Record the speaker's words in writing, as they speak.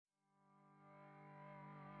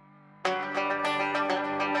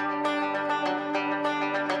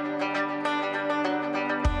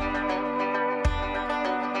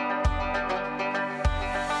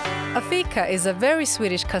Fika is a very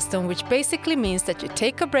Swedish custom which basically means that you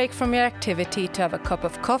take a break from your activity to have a cup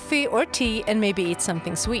of coffee or tea and maybe eat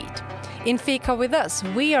something sweet. In Fika with us,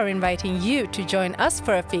 we are inviting you to join us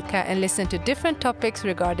for a fika and listen to different topics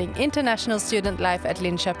regarding international student life at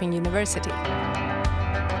Linköping University.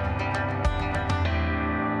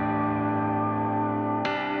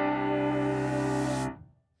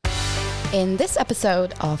 In this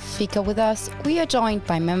episode of Fika with us, we are joined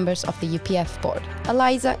by members of the UPF board,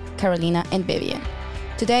 Eliza, Carolina and Vivian.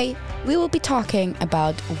 Today, we will be talking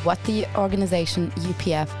about what the organization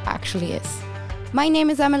UPF actually is. My name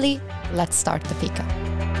is Emily. Let's start the Fika.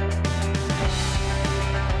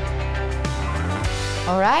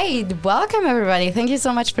 All right, welcome everybody. Thank you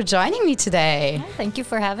so much for joining me today. Thank you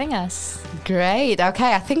for having us. Great.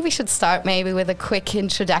 Okay, I think we should start maybe with a quick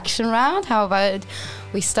introduction round. How about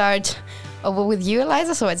we start with you,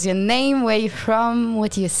 Eliza? So what's your name, where are you from,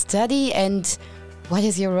 what do you study, and what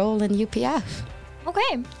is your role in UPF?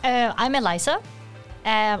 Okay, I'm Eliza.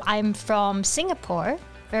 I'm from Singapore,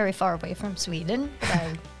 very far away from Sweden.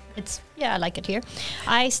 I like it here.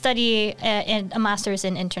 I study a master's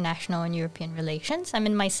in international and European relations. I'm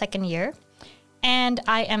in my second year, and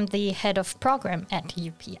I am the head of program at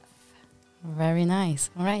UPF. Very nice.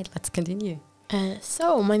 All right, let's continue.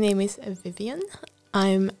 So my name is Vivian.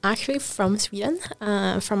 I'm actually from Sweden,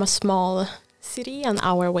 from a small city an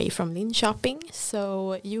hour away from Linköping.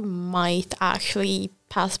 So you might actually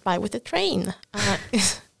pass by with a train.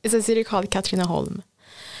 It's a city called Katrineholm.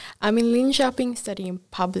 I'm in Linköping studying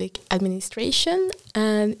public administration,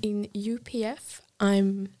 and in UPF,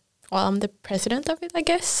 I'm the president of it, I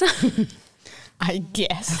guess. I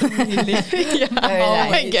guess. Really.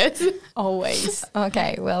 I guess. Always.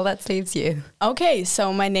 Okay, well, that leaves you. Okay,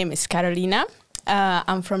 so my name is Carolina.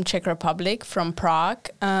 I'm from Czech Republic, from Prague,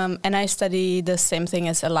 and I study the same thing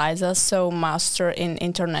as Eliza, so Master in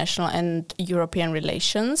International and European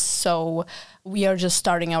Relations. So we are just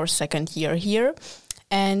starting our second year here.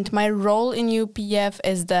 And my role in UPF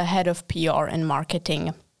is the head of PR and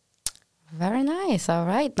marketing. Very nice. All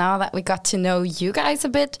right. Now that we got to know you guys a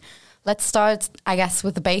bit, let's start, I guess,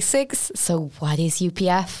 with the basics. So what is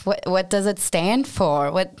UPF? What does it stand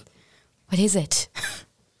for? What is it?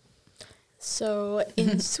 So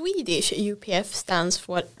in Swedish, UPF stands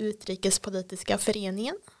for Utrikespolitiska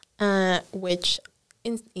föreningen, which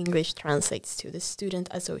in English translates to the Student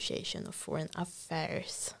Association of Foreign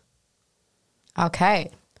Affairs. Okay.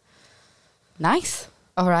 Nice.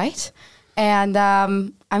 All right. And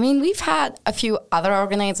we've had a few other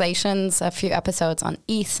organizations, a few episodes on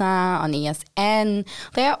ESA, on ESN.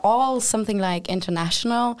 They're all something like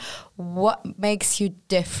international. What makes you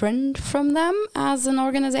different from them as an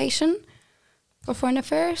organization for foreign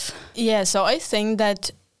affairs? Yeah, so I think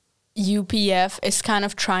that UPF is kind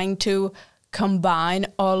of trying to combine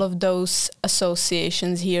all of those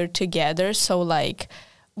associations here together. So like,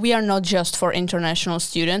 we are not just for international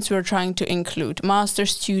students. We're trying to include master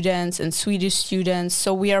students and Swedish students.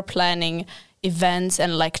 So we are planning events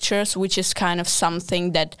and lectures, which is kind of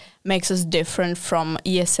something that makes us different from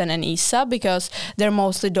ESN and ESA, because they're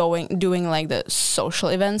mostly doing like the social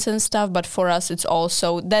events and stuff. But for us, it's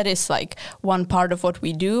also, that is like one part of what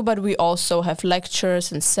we do. But we also have lectures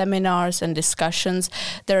and seminars and discussions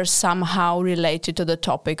that are somehow related to the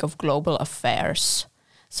topic of global affairs.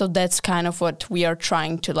 So that's kind of what we are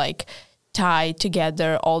trying to like tie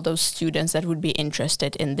together all those students that would be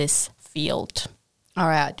interested in this field. All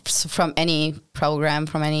right. So from any program,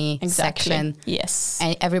 from any section. Yes.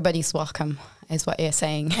 And everybody's welcome is what you're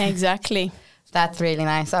saying. Exactly. That's really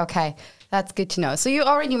nice. Okay. That's good to know. So you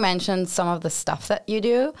already mentioned some of the stuff that you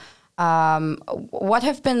do. What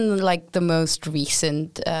have been like the most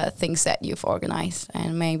recent things that you've organized?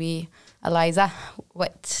 And maybe Eliza,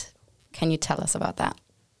 what can you tell us about that?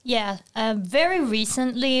 Yeah, very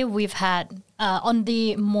recently we've had on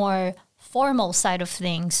the more formal side of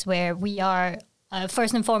things where we are,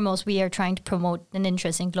 first and foremost, we are trying to promote an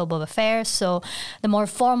interest in global affairs. So the more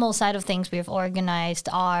formal side of things we've organized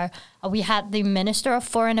are, we had the Minister of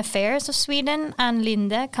Foreign Affairs of Sweden, Ann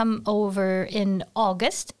Linde, come over in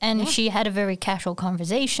August, and she had a very casual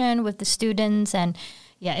conversation with the students. And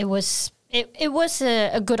yeah, it was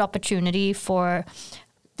a good opportunity for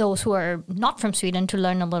those who are not from Sweden to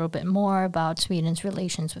learn a little bit more about Sweden's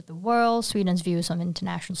relations with the world, Sweden's views on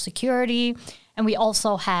international security. And we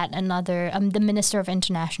also had another, the Minister of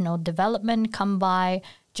International Development come by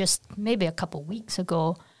just maybe a couple weeks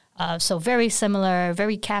ago. So very similar,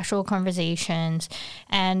 very casual conversations.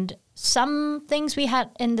 And some things we had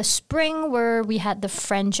in the spring where we had the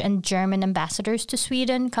French and German ambassadors to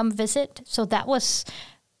Sweden come visit. So that was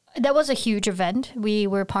that was a huge event. We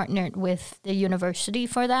were partnered with the university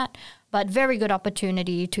for that, but very good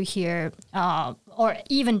opportunity to hear or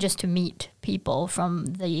even just to meet people from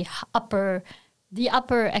the upper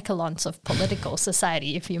echelons of political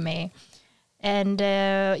society, if you may. And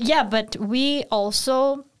but we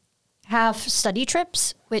also have study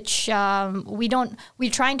trips, which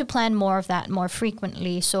we're trying to plan more of that more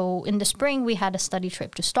frequently. So in the spring, we had a study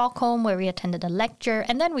trip to Stockholm where we attended a lecture,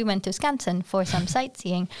 and then we went to Skansen for some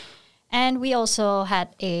sightseeing. And we also had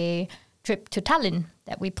a trip to Tallinn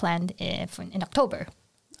that we planned in October.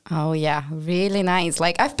 Oh, yeah, really nice.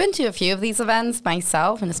 Like, I've been to a few of these events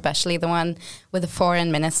myself, and especially the one with the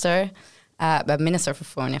foreign minister, Minister for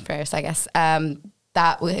Foreign Affairs, I guess.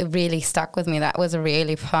 That really stuck with me. That was a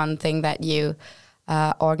really fun thing that you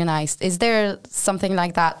organized. Is there something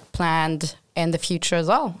like that planned in the future as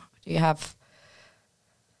well? Do you have...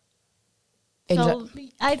 So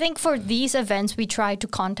I think for these events, we try to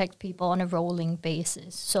contact people on a rolling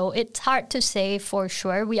basis. So it's hard to say for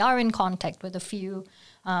sure. We are in contact with a few,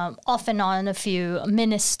 off and on, a few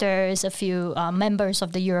ministers, a few members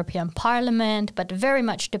of the European Parliament, but very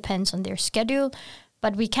much depends on their schedule.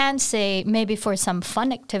 But we can say maybe for some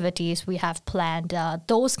fun activities we have planned,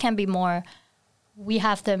 those can be more, we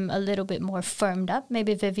have them a little bit more firmed up.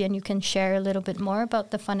 Maybe Vivian, you can share a little bit more about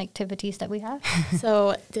the fun activities that we have.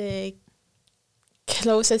 So the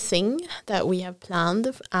closest thing that we have planned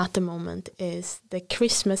at the moment is the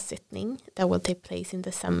Christmas sitting that will take place in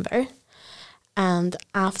December. And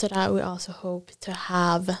after that, we also hope to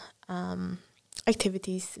have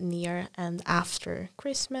activities near and after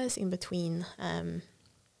Christmas, in between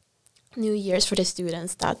New Year's, for the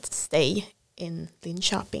students that stay in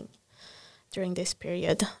Linköping during this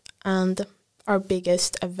period. And our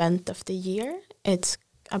biggest event of the year, it's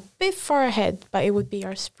a bit far ahead, but it would be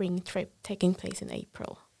our spring trip taking place in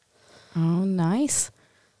April. Oh, nice.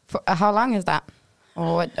 For, how long is that?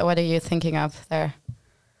 Or what are you thinking of there?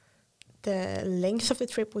 The length of the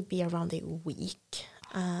trip would be around a week.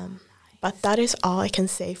 But that is all I can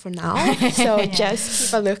say for now. So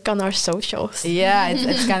just keep a look on our socials. Yeah,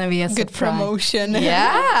 it's going to be a good surprise. Promotion.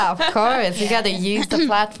 Yeah, of course. You got to use the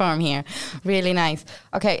platform here. Really nice.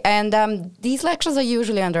 Okay, and these lectures are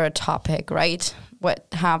usually under a topic, right? What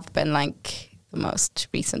have been like the most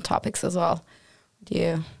recent topics as well?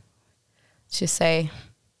 Would you say?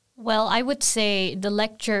 Well, I would say the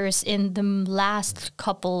lectures in the last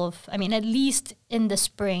couple of, I mean, at least in the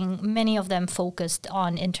spring, many of them focused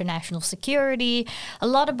on international security, a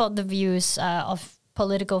lot about the views of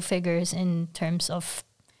political figures in terms of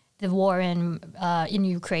the war in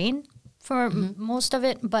Ukraine for most of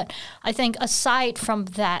it. But I think aside from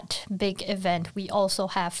that big event, we also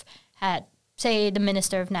have had, say, the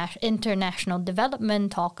Minister of International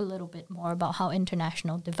Development talk a little bit more about how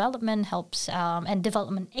international development helps and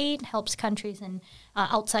development aid helps countries in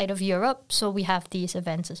outside of Europe. So we have these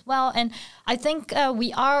events as well. And I think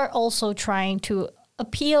we are also trying to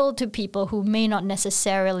appeal to people who may not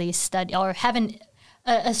necessarily study or haven't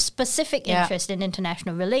a specific interest in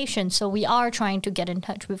international relations. So we are trying to get in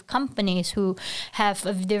touch with companies who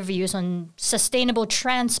have their views on sustainable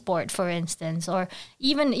transport, for instance, or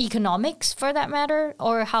even economics for that matter,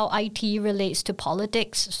 or how IT relates to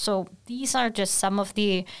politics. So these are just some of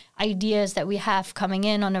the ideas that we have coming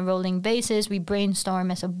in on a rolling basis. We brainstorm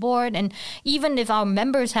as a board, and even if our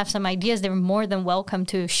members have some ideas, they're more than welcome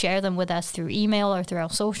to share them with us through email or through our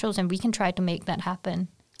socials, and we can try to make that happen.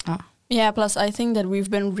 Yeah, plus I think that we've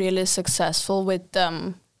been really successful with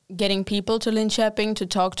getting people to Linköping to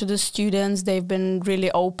talk to the students. They've been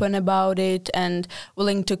really open about it and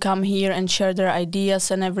willing to come here and share their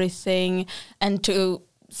ideas and everything, and to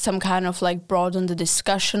some kind of like broaden the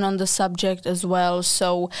discussion on the subject as well.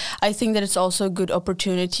 So I think that it's also a good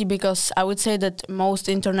opportunity, because I would say that most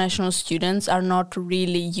international students are not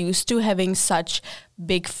really used to having such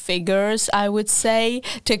big figures, I would say,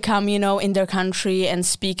 to come, you know, in their country and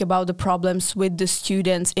speak about the problems with the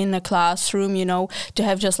students in a classroom, you know, to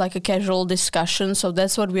have just like a casual discussion. So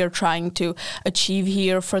that's what we are trying to achieve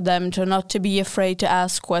here for them, to not to be afraid to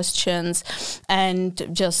ask questions and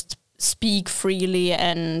just speak freely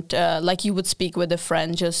and like you would speak with a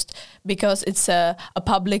friend. Just because it's a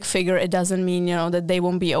public figure, it doesn't mean, you know, that they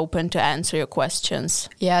won't be open to answer your questions.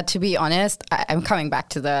 Yeah, to be honest, I'm coming back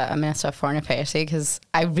to the Minister of Foreign Affairs because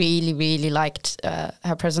I really, really liked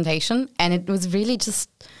her presentation, and it was really just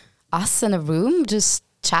us in a room just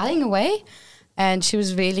chatting away, and she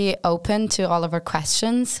was really open to all of our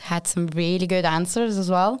questions, had some really good answers as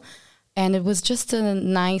well. And it was just a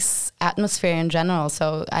nice atmosphere in general.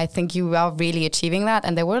 So I think you are really achieving that.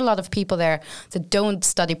 And there were a lot of people there that don't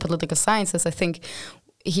study political sciences. I think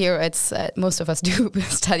here it's most of us do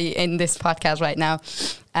study in this podcast right now,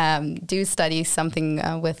 do study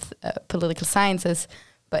something with political sciences.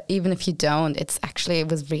 But even if you don't, it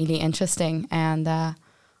was really interesting. And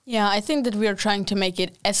yeah, I think that we are trying to make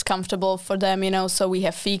it as comfortable for them, so we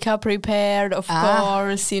have fika prepared, of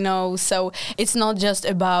course, so it's not just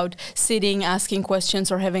about sitting, asking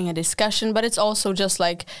questions or having a discussion, but it's also just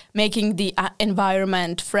like making the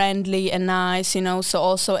environment friendly and nice, so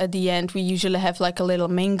also at the end we usually have like a little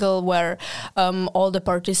mingle where all the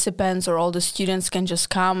participants or all the students can just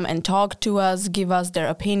come and talk to us, give us their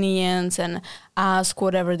opinions and ask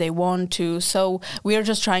whatever they want to. So we are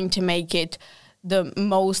just trying to make it the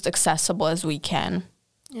most accessible as we can.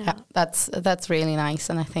 Yeah, that's really nice,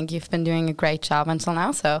 and I think you've been doing a great job until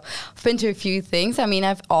now. So I've been to a few things. I mean,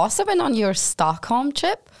 I've also been on your Stockholm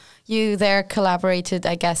trip. You there collaborated,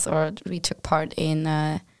 I guess, or we took part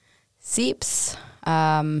in SIP's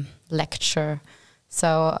lecture.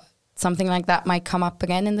 So something like that might come up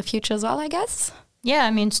again in the future as well, I guess. Yeah, I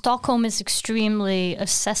mean, Stockholm is extremely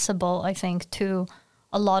accessible, I think, to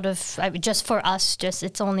a lot of, just for us,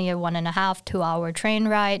 it's only a 1.5, 2 hour train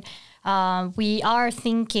ride. We are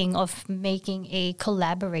thinking of making a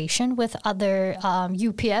collaboration with other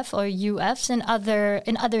UPF or UFs in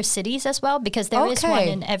other cities as well, because there is one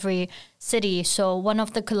in every city. So one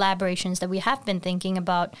of the collaborations that we have been thinking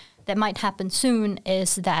about that might happen soon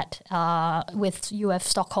is that with UF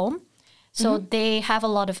Stockholm. So they have a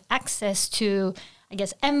lot of access to, I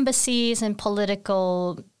guess, embassies and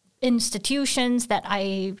political institutions that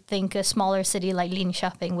I think a smaller city like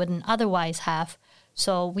Linköping wouldn't otherwise have.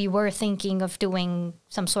 So we were thinking of doing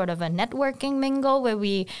some sort of a networking mingle where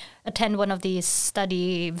we attend one of these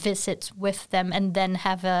study visits with them and then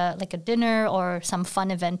have a dinner or some fun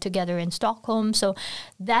event together in Stockholm. So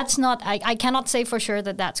that's not, I cannot say for sure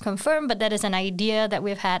that that's confirmed, but that is an idea that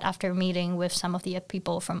we've had after meeting with some of the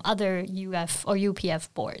people from other UF or UPF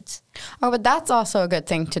boards. Oh, but that's also a good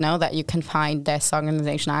thing to know, that you can find this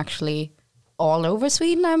organization actually all over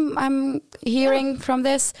Sweden, I'm hearing from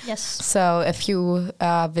this. Yes. So if you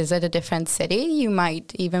visit a different city, you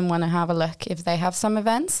might even want to have a look if they have some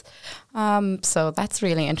events. So that's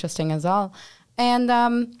really interesting as well. And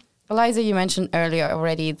Eliza, you mentioned earlier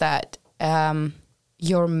already that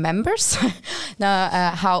your members.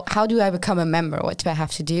 Now, how do I become a member? What do I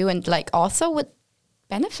have to do? And also, what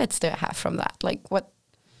benefits do I have from that?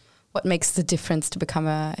 What makes the difference to become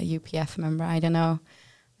a UPF member? I don't know.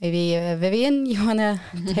 Maybe Vivian, you want to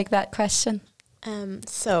take that question?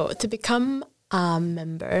 So to become a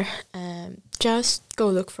member, just go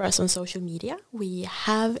look for us on social media. We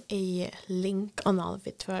have a link on all of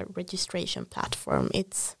it to our registration platform.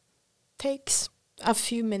 It takes a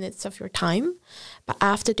few minutes of your time, but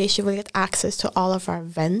after this you will get access to all of our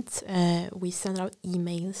events. We send out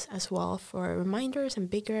emails as well for reminders and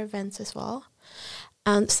bigger events as well.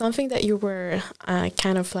 And something that you were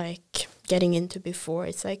kind of getting into before,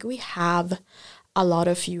 it's we have a lot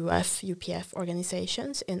of UPF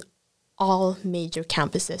organizations in all major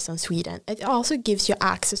campuses in Sweden. It also gives you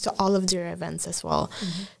access to all of their events as well.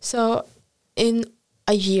 Mm-hmm. So in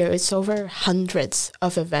a year, it's over hundreds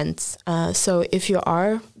of events. So if you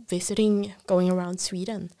are going around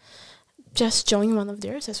Sweden, just join one of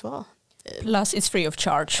theirs as well. Plus, it's free of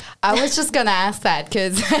charge. I was just going to ask that,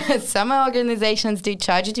 because some organizations do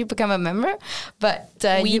charge you to become a member, but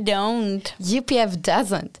we don't. UPF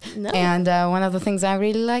doesn't. No. And one of the things I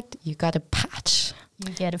really liked, you got a patch.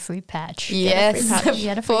 You get a free patch.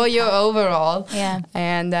 Yes, for your overall. Yeah.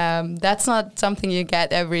 And that's not something you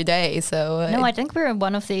get every day. So no, I think we're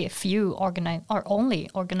one of the few only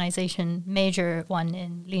organization, major one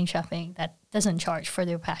in Linköping that doesn't charge for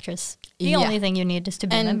their patches. The only thing you need is to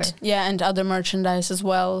be a member. Yeah, and other merchandise as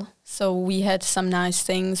well. So we had some nice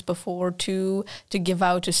things before to give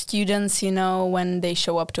out to students, when they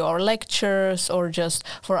show up to our lectures or just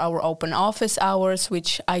for our open office hours,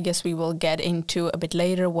 which I guess we will get into a bit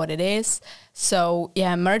later what it is. So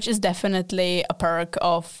yeah, merch is definitely a perk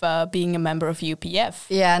of being a member of UPF.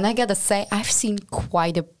 Yeah, and I gotta say, I've seen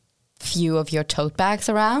quite a few of your tote bags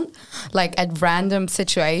around, at random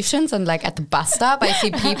situations, and at the bus stop I see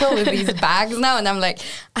people with these bags now, and I'm like,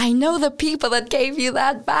 I know the people that gave you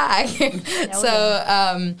that bag.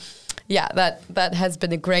 So yeah, that has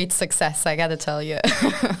been a great success, I gotta tell you.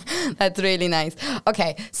 That's really nice.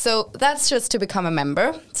 Okay, so that's just to become a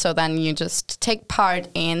member. So then you just take part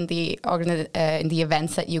in the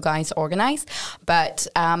events that you guys organize. But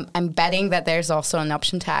I'm betting that there's also an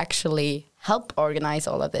option to actually help organize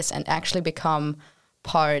all of this and actually become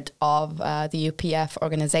part of the UPF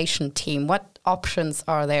organization team. What options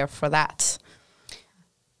are there for that?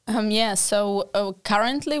 Yeah, so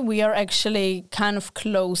currently we are actually kind of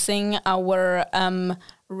closing our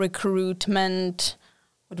recruitment.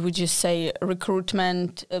 What would you say?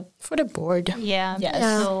 Recruitment For the board. Yeah.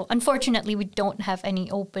 Yes. So unfortunately, we don't have any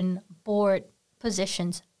open board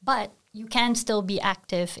positions, but you can still be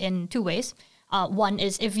active in two ways. One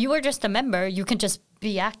is if you are just a member, you can just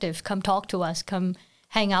be active. Come talk to us. Come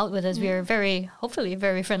hang out with us. We are hopefully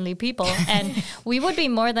very friendly people, and we would be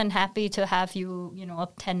more than happy to have you,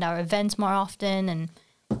 attend our events more often and,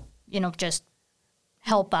 just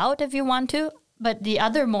help out if you want to. But the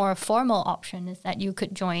other more formal option is that you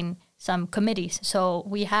could join some committees. So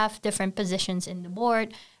we have different positions in the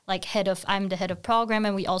board, like I'm the head of program,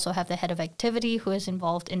 and we also have the head of activity who is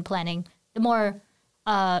involved in planning the more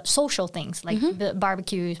social things like the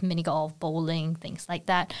barbecues, mini golf, bowling, things like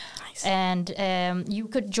that. Nice. And you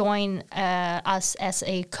could join us as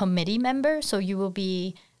a committee member. So you will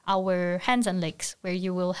be our hands and legs, where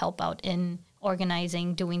you will help out in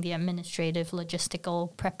organizing, doing the administrative,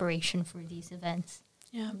 logistical preparation for these events.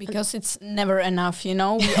 Yeah, because it's never enough, We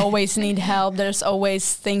always need help. There's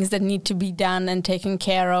always things that need to be done and taken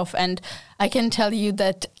care of. And I can tell you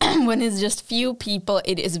that when it's just few people,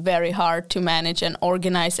 it is very hard to manage and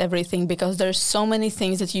organize everything, because there's so many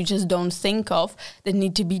things that you just don't think of that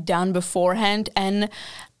need to be done beforehand. And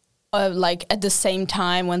like at the same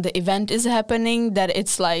time when the event is happening, that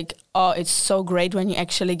it's like, oh, it's so great when you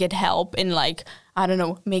actually get help in like, I don't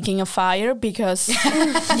know, making a fire, because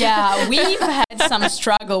yeah, we've had some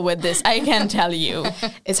struggle with this, I can tell you.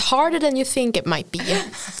 It's harder than you think it might be.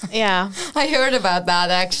 Yeah. I heard about that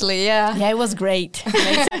actually. Yeah. Yeah, it was great.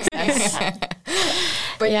 Great success.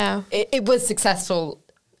 But Yeah. it was successful.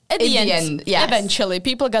 At the end, yes. Eventually,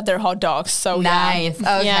 people got their hot dogs. So Nice.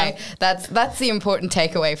 Okay. Yeah. That's the important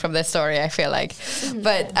takeaway from this story, I feel like.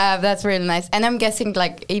 But that's really nice. And I'm guessing,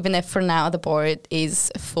 like, even if for now the board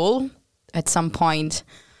is full, at some point,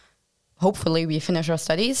 hopefully we finish our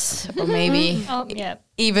studies, or maybe Oh, yeah.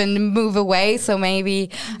 even move away. So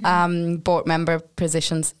maybe board member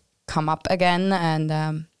positions come up again,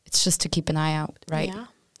 and it's just to keep an eye out, right? Yeah,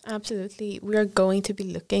 absolutely. We are going to be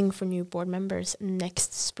looking for new board members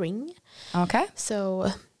next spring. Okay.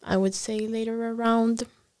 So I would say later around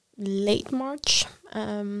late March,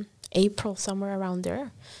 April, somewhere around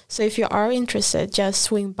there. So if you are interested, just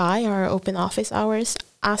swing by our open office hours,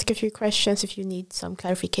 ask a few questions if you need some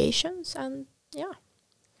clarifications, and yeah.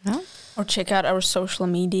 No? Or check out our social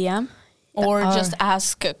media. Or just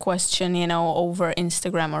ask a question, over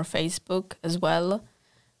Instagram or Facebook as well.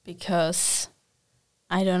 Because,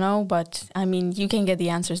 I don't know, but, I mean, you can get the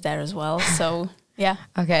answers there as well. So, yeah.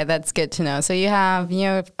 Okay, that's good to know. So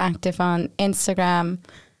you're active on Instagram,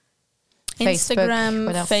 Instagram,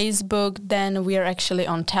 what else? Facebook. Then we are actually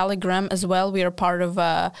on Telegram as well. We are part of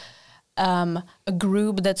a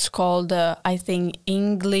group that's called, I think,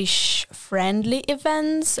 English Friendly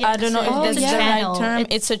Events. Yeah, I don't know so if that's it's a the channel. right term.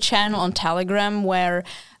 It's a channel on Telegram where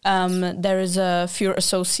there is a few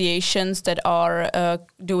associations that are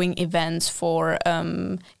doing events for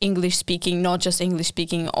English speaking, not just English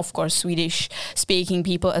speaking, of course, Swedish speaking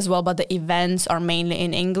people as well, but the events are mainly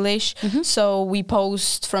in English. So we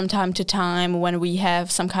post from time to time when we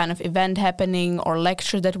have some kind of event happening or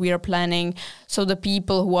lecture that we are planning. So the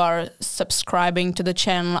people who are subscribing to the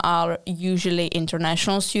channel are usually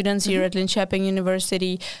international students here at Linköping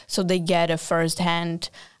University. So they get a first hand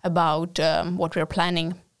about what we're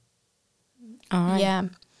planning. All right. Yeah.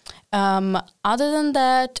 Other than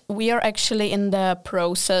that, we are actually in the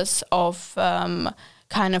process of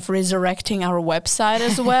kind of resurrecting our website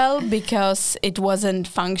as well, because it wasn't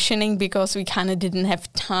functioning, because we kind of didn't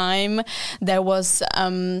have time. There was,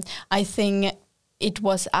 I think it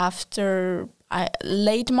was after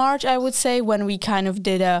late March, I would say, when we kind of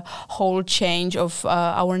did a whole change of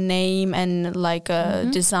our name and like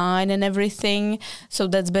design and everything. So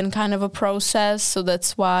that's been kind of a process. So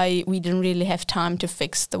that's why we didn't really have time to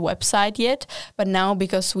fix the website yet. But now,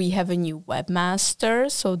 because we have a new webmaster,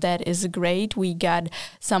 so that is great. We got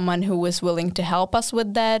someone who was willing to help us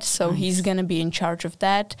with that. So he's going to be in charge of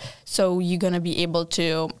that. So you're going to be able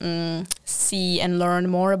to see and learn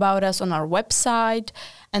more about us on our website.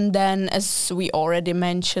 And then, as we already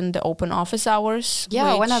mentioned, the open office hours.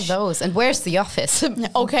 Yeah, one of those. And where's the office?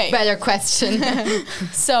 Okay. Better question.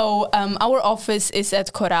 So our office is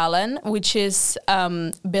at Koralen, which is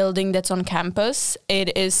building that's on campus.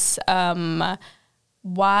 It is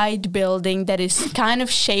wide building that is kind of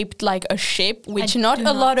shaped like a ship, which not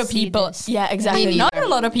a lot of people. Yeah, exactly. Me Not neither. a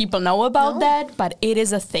lot of people know about that, but it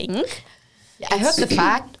is a thing. I heard the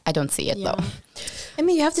fact. I don't see it though. I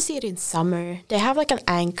mean, you have to see it in summer. They have like an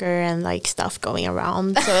anchor and like stuff going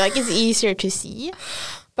around, so like it's easier to see.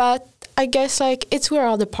 But I guess like it's where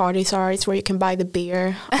all the parties are. It's where you can buy the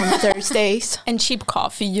beer on Thursdays. And cheap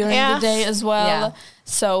coffee during Yeah. the day as well. Yeah.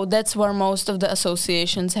 So that's where most of the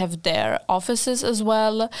associations have their offices as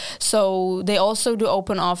well. So they also do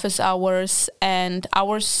open office hours, and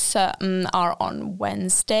ours are on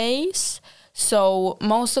Wednesdays. So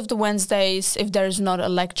most of the Wednesdays, if there's not a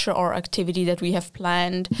lecture or activity that we have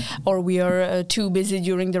planned, or we are too busy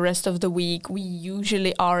during the rest of the week, we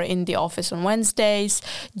usually are in the office on Wednesdays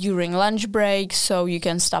during lunch break. So you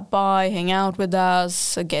can stop by, hang out with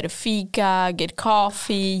us, get a fika, get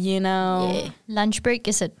coffee, you know. Lunch break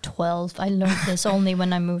is at 12. I learned this only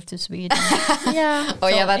when I moved to Sweden. Yeah. Oh,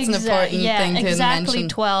 yeah, that's an important thing to exactly mention.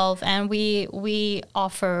 12. And we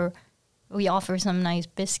offer some nice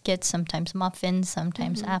biscuits, sometimes muffins,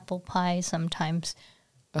 sometimes apple pie, sometimes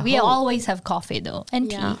we always have coffee though, and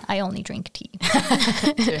Yeah. tea. I only drink tea.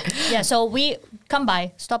 Yeah, so we come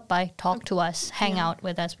by, stop by, talk to us, hang out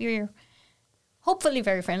with us. We're hopefully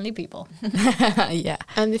very friendly people. Yeah.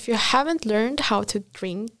 And if you haven't learned how to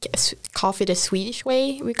drink coffee the Swedish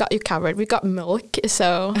way, we got you covered. We got milk,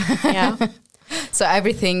 so yeah. So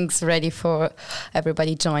everything's ready for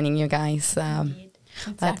everybody joining you guys.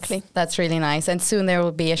 Exactly. That's really nice. And soon there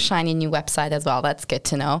will be a shiny new website as well. That's good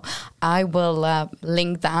to know. I will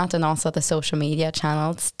link that and also the social media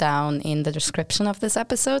channels down in the description of this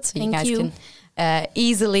episode. So you Thank guys you. can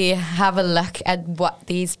easily have a look at what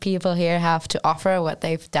these people here have to offer, what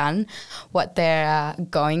they've done, what they're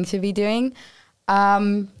going to be doing.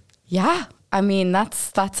 Yeah. I mean,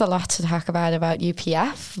 that's a lot to talk about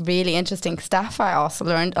UPF. Really interesting stuff. I also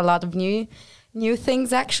learned a lot of new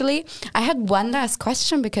things, actually. I had one last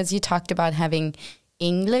question because you talked about having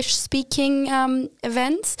English-speaking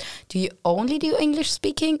events. Do you only do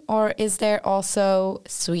English-speaking, or is there also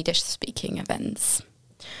Swedish-speaking events?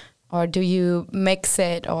 Or do you mix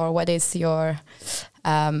it, or what is your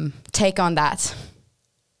take on that?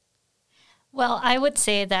 Well, I would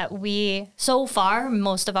say that so far,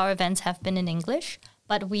 most of our events have been in English,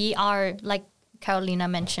 but we are, like Carolina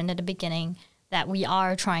mentioned at the beginning, that we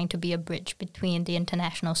are trying to be a bridge between the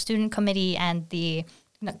International Student Committee and the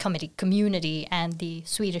community and the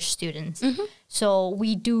Swedish students. So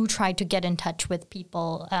we do try to get in touch with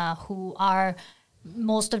people who are,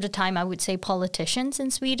 most of the time, I would say politicians in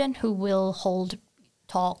Sweden, who will hold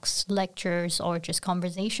talks, lectures, or just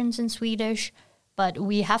conversations in Swedish. But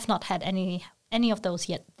we have not had any of those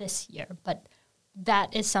yet this year. But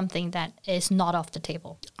that is something that is not off the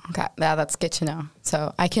table. Okay, yeah, that's good to know.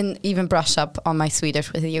 So I can even brush up on my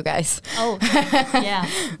Swedish with you guys. Oh, yeah,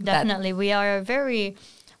 definitely. We are a very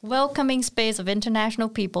welcoming space of international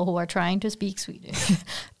people who are trying to speak Swedish.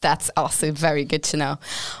 That's also very good to know.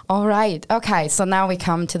 All right, okay, so now we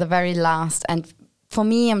come to the very last, and for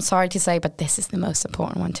me, I'm sorry to say, but this is the most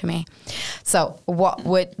important one to me. So what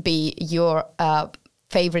would be your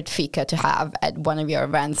favorite fika to have at one of your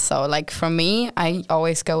events? So like for me, I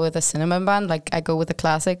always go with a cinnamon bun. Like I go with the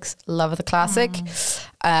classics, love the classic.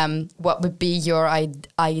 What would be your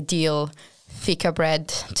ideal fika bread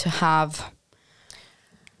to have?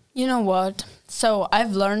 You know what? So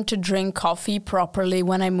I've learned to drink coffee properly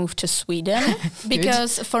when I moved to Sweden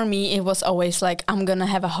because for me it was always like I'm gonna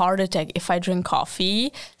have a heart attack if I drink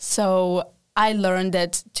coffee. So I learned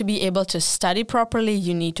that to be able to study properly,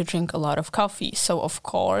 you need to drink a lot of coffee. So of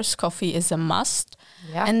course, coffee is a must.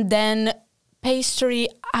 Yeah. And then pastry,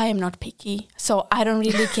 I am not picky, so I don't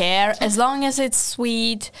really care as long as it's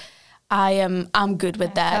sweet. I'm good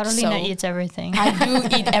with that. Carolina so eats everything. I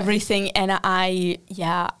do eat everything, and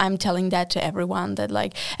I'm telling that to everyone that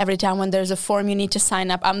like every time when there's a form you need to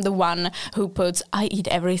sign up, I'm the one who puts I eat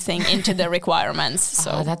everything into the requirements.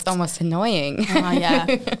 So Oh, that's almost annoying. yeah.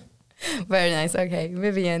 Very nice. Okay,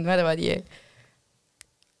 Vivian, what about you?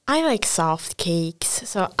 I like soft cakes,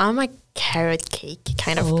 so I'm a carrot cake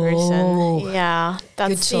kind of person. Yeah,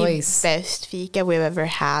 that's Good choice. the best fika we've ever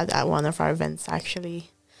had at one of our events, actually.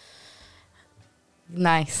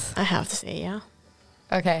 Nice. I have to say, yeah.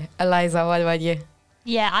 Okay, Eliza, what about you?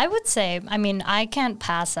 Yeah, I would say, I mean, I can't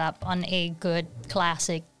pass up on a good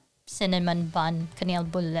classic cinnamon bun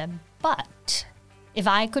kanelbulle, but if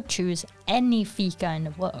I could choose any fika in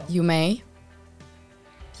the world, You may.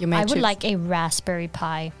 I would choose. like a raspberry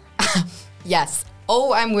pie. Yes.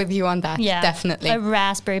 Oh, I'm with you on that. Yeah, Definitely. a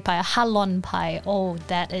raspberry pie, a hallon pie. Oh,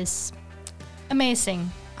 that is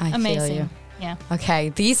amazing. I feel amazing. you. Yeah. Okay,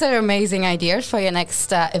 these are amazing ideas for your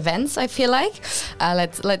next events. I feel like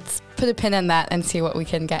let's put a pin in that and see what we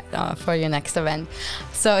can get for your next event.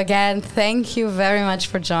 So again, thank you very much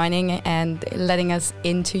for joining and letting us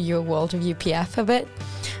into your world of UPF a bit.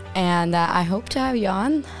 And I hope to have you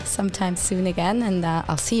on sometime soon again. And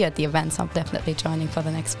I'll see you at the events. I'm definitely joining for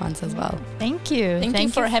the next ones as well. Thank you. Thank you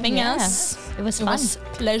for having us. It was It fun. was a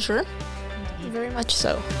pleasure. Very much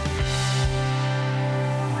so.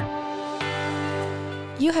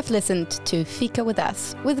 You have listened to Fika with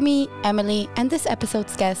Us, with me, Emily, and this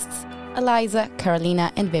episode's guests, Eliza,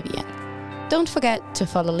 Carolina, and Vivian. Don't forget to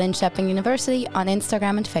follow Linköping University on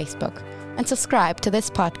Instagram and Facebook, and subscribe to this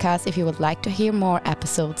podcast if you would like to hear more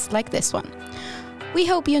episodes like this one. We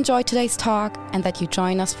hope you enjoyed today's talk and that you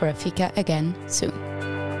join us for a Fika again soon.